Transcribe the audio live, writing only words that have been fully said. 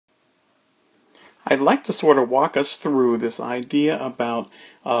I'd like to sort of walk us through this idea about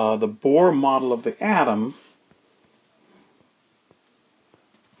the Bohr model of the atom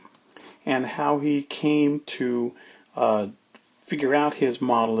and how he came to figure out his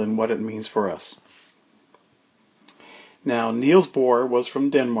model and what it means for us. Now, Niels Bohr was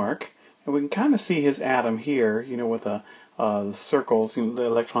from Denmark, and we can kind of see his atom here, with the circles, the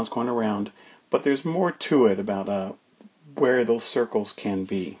electrons going around, but there's more to it about where those circles can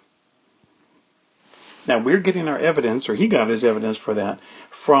be. Now, we're getting our evidence, or he got his evidence for that,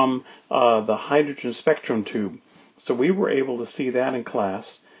 from the hydrogen spectrum tube. So we were able to see that in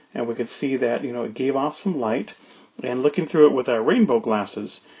class, and we could see that, it gave off some light, and looking through it with our rainbow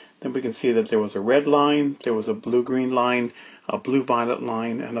glasses, then we can see that there was a red line, there was a blue-green line, a blue-violet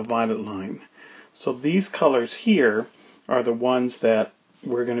line, and a violet line. So these colors here are the ones that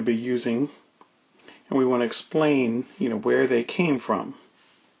we're going to be using, and we want to explain, where they came from.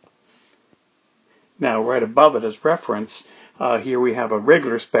 Now, right above it as reference, here we have a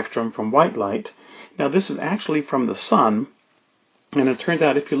regular spectrum from white light. Now, this is actually from the sun, and it turns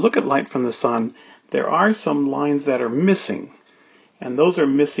out if you look at light from the sun, there are some lines that are missing. And those are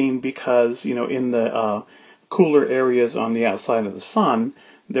missing because, in the cooler areas on the outside of the sun,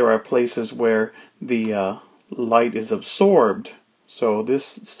 there are places where the light is absorbed. So this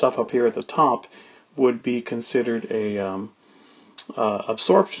stuff up here at the top would be considered a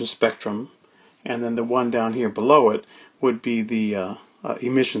absorption spectrum, and then the one down here below it would be the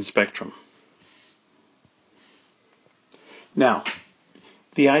emission spectrum. Now,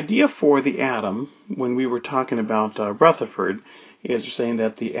 the idea for the atom, when we were talking about Rutherford, is saying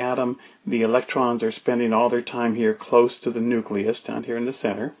that the atom, the electrons are spending all their time here close to the nucleus, down here in the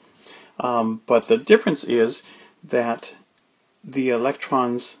center. But the difference is that the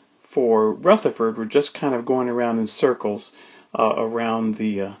electrons for Rutherford were just kind of going around in circles around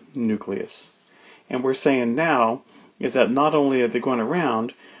the nucleus. And we're saying now is that not only are they going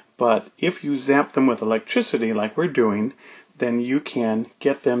around, but if you zap them with electricity like we're doing, then you can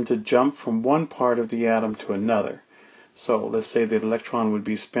get them to jump from one part of the atom to another. So let's say the electron would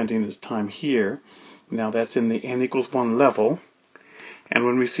be spending its time here. Now that's in the n equals 1 level. And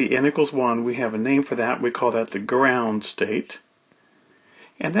when we see n equals 1, we have a name for that. We call that the ground state.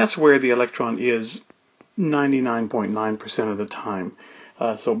 And that's where the electron is 99.9% of the time.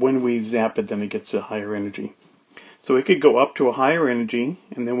 So when we zap it, then it gets a higher energy. So it could go up to a higher energy,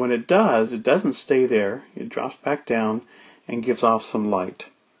 and then when it does, it doesn't stay there. It drops back down and gives off some light.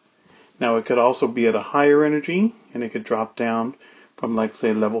 Now it could also be at a higher energy, and it could drop down from, like,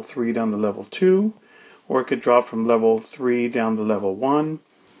 say, level 3 down to level 2, or it could drop from level 3 down to level 1,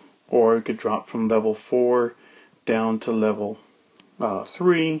 or it could drop from level 4 down to level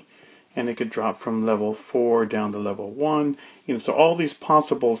 3, and it could drop from level 4 down to level 1. So all these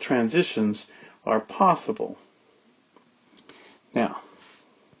possible transitions are possible. Now,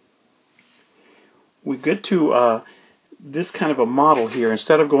 we get to this kind of a model here.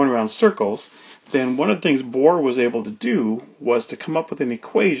 Instead of going around circles, then one of the things Bohr was able to do was to come up with an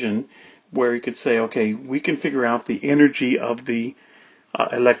equation where he could say, okay, we can figure out the energy of the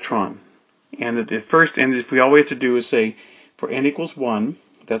electron. And at the first end, if we all we have to do is say, for n equals 1,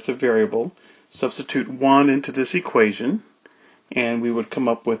 that's a variable, substitute 1 into this equation, and we would come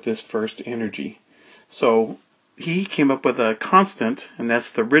up with this first energy. So he came up with a constant, and that's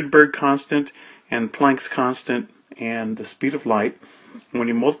the Rydberg constant and Planck's constant and the speed of light. When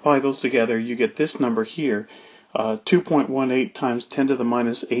you multiply those together, you get this number here, 2.18 times 10 to the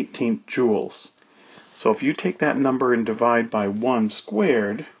minus 18th joules. So if you take that number and divide by 1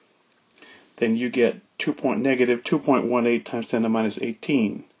 squared, then you get negative 2.18 times 10 to the minus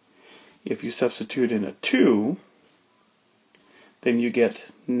 18. If you substitute in a 2, then you get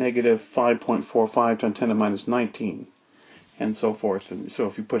negative 5.45 times 10 to the minus 19, and so forth. And so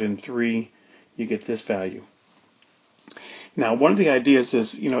if you put in 3, you get this value. Now, one of the ideas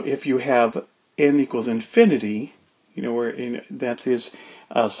is, if you have n equals infinity, where that is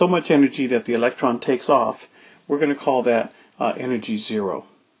so much energy that the electron takes off, we're going to call that energy 0.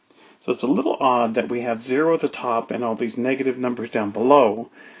 So it's a little odd that we have 0 at the top and all these negative numbers down below,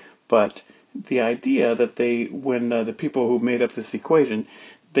 but the idea that when the people who made up this equation,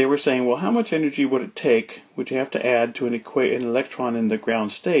 they were saying, well, how much energy would it take, would you have to add to an electron in the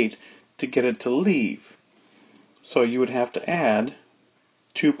ground state to get it to leave? So you would have to add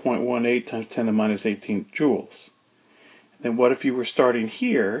 2.18 times 10 to the minus 18 joules. Then what if you were starting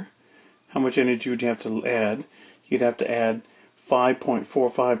here? How much energy would you have to add? You'd have to add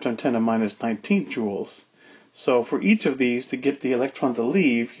 5.45 times 10 to the minus 19 joules. So for each of these, to get the electron to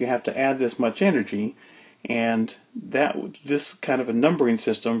leave, you have to add this much energy, And this kind of a numbering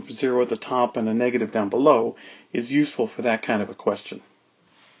system, 0 at the top and a negative down below, is useful for that kind of a question.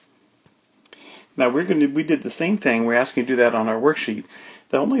 Now we did the same thing. We're asking you to do that on our worksheet.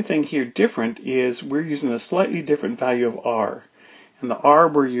 The only thing here different is we're using a slightly different value of R. And the R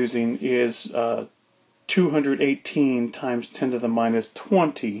we're using is 218 times 10 to the minus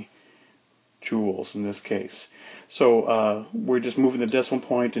 20 joules in this case. So we're just moving the decimal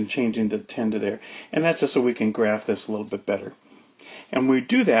point and changing the 10 to there. And that's just so we can graph this a little bit better. And when we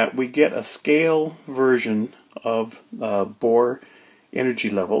do that, we get a scale version of Bohr energy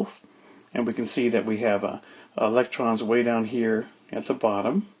levels. And we can see that we have electrons way down here at the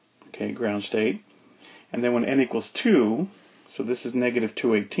bottom, okay, ground state. And then when n equals 2, so this is negative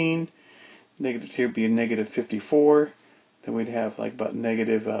 218, negative here would be a negative 54, then we'd have like about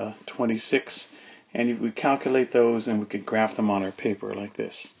negative 26. And if we calculate those, and we could graph them on our paper like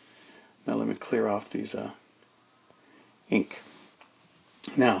this. Now let me clear off these ink.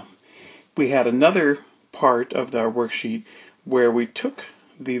 Now, we had another part of our worksheet where we took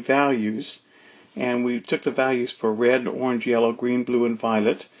the values, and we took the values for red, orange, yellow, green, blue, and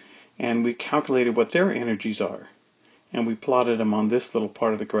violet, and we calculated what their energies are, and we plotted them on this little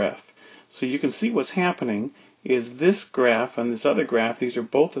part of the graph. So you can see what's happening is this graph and this other graph, these are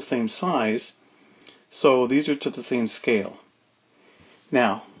both the same size, so these are to the same scale.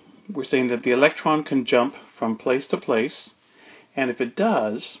 Now, we're saying that the electron can jump from place to place, and if it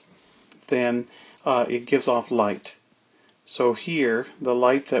does, then it gives off light. So here, the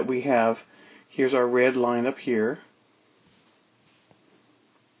light that we have, here's our red line up here.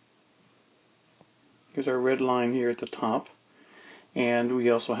 Here's our red line here at the top. And we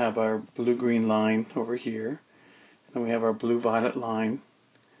also have our blue-green line over here. And we have our blue-violet line.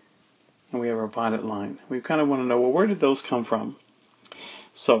 And we have our violet line. We kind of want to know, well, where did those come from?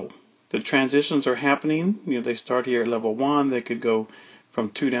 So, the transitions are happening. You know, they start here at level 1. They could go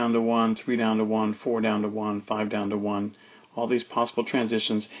from 2 down to 1, 3 down to 1, 4 down to 1, 5 down to 1. All these possible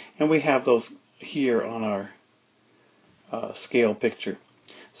transitions, and we have those here on our scale picture.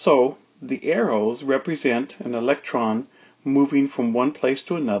 So the arrows represent an electron moving from one place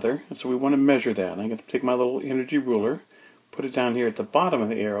to another, and so we want to measure that. I'm going to take my little energy ruler, put it down here at the bottom of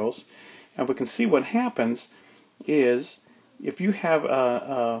the arrows, and we can see what happens is if you have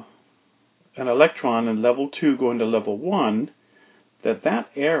an electron in level 2 going to level 1, that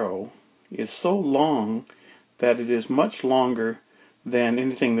arrow is so long that it is much longer than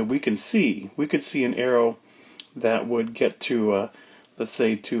anything that we can see. We could see an arrow that would get to, let's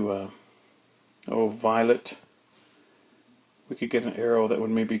say, to violet. We could get an arrow that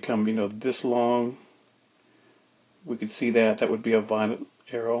would maybe come, you know, this long. We could see that. That would be a violet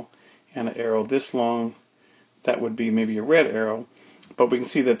arrow. And an arrow this long, that would be maybe a red arrow. But we can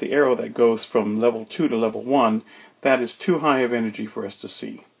see that the arrow that goes from level 2 to level 1, that is too high of energy for us to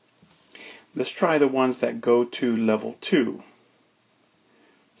see. Let's try the ones that go to level 2.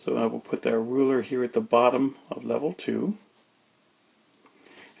 So I will put our ruler here at the bottom of level 2.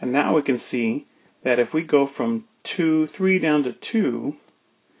 And now we can see that if we go from 3 down to 2,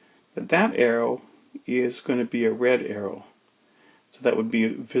 that arrow is going to be a red arrow. So that would be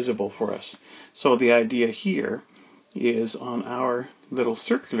visible for us. So the idea here is on our little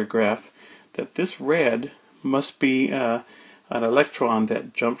circular graph that this red must be an electron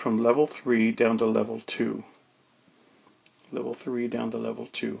that jumped from level 3 down to level 2. Level 3 down to level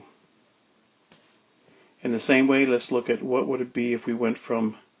 2. In the same way, let's look at what would it be if we went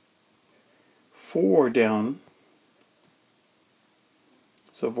from 4 down.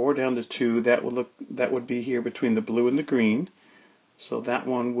 So 4 down to 2, that would be here between the blue and the green. So that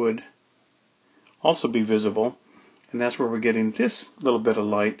one would also be visible, and that's where we're getting this little bit of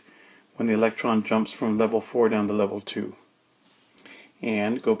light when the electron jumps from level 4 down to level 2.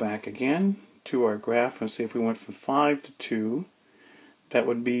 And go back again to our graph and see if we went from 5 to 2, that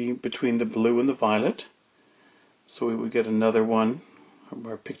would be between the blue and the violet. So we would get another one.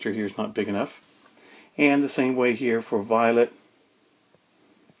 Our picture here is not big enough. And the same way here for violet.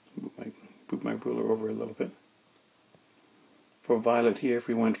 Move my ruler over a little bit. For violet here, if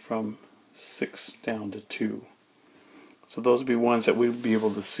we went from 6 down to 2. So those would be ones that we would be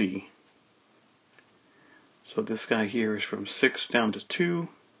able to see. So this guy here is from 6 down to 2.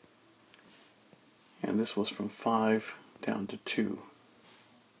 And this was from 5 down to 2.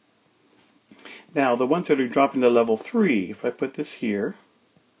 Now the ones that are dropping to level 3, if I put this here,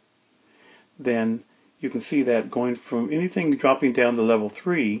 then you can see that going from anything dropping down to level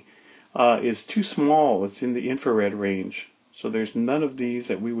 3 is too small. It's in the infrared range. So there's none of these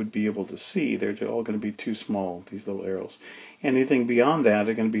that we would be able to see. They're all going to be too small, these little arrows. Anything beyond that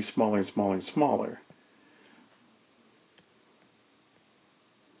are going to be smaller and smaller and smaller.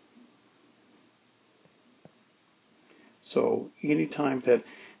 So anytime that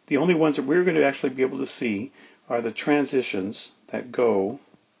the only ones that we're going to actually be able to see are the transitions that go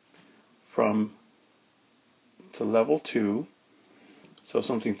from to level 2. So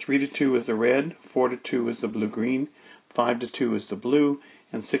something 3 to 2 is the red, 4 to 2 is the blue-green, 5 to 2 is the blue,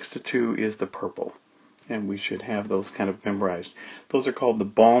 and 6 to 2 is the purple. And we should have those kind of memorized. Those are called the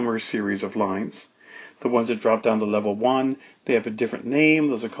Balmer series of lines. The ones that drop down to level 1, they have a different name.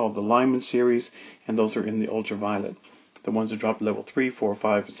 Those are called the Lyman series, and those are in the ultraviolet. The ones that drop to level 3, 4,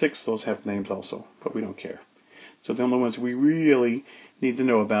 5, and 6, those have names also, but we don't care. So the only ones we really need to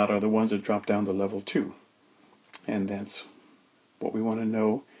know about are the ones that drop down to level 2. And that's what we want to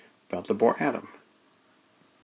know about the Bohr atom.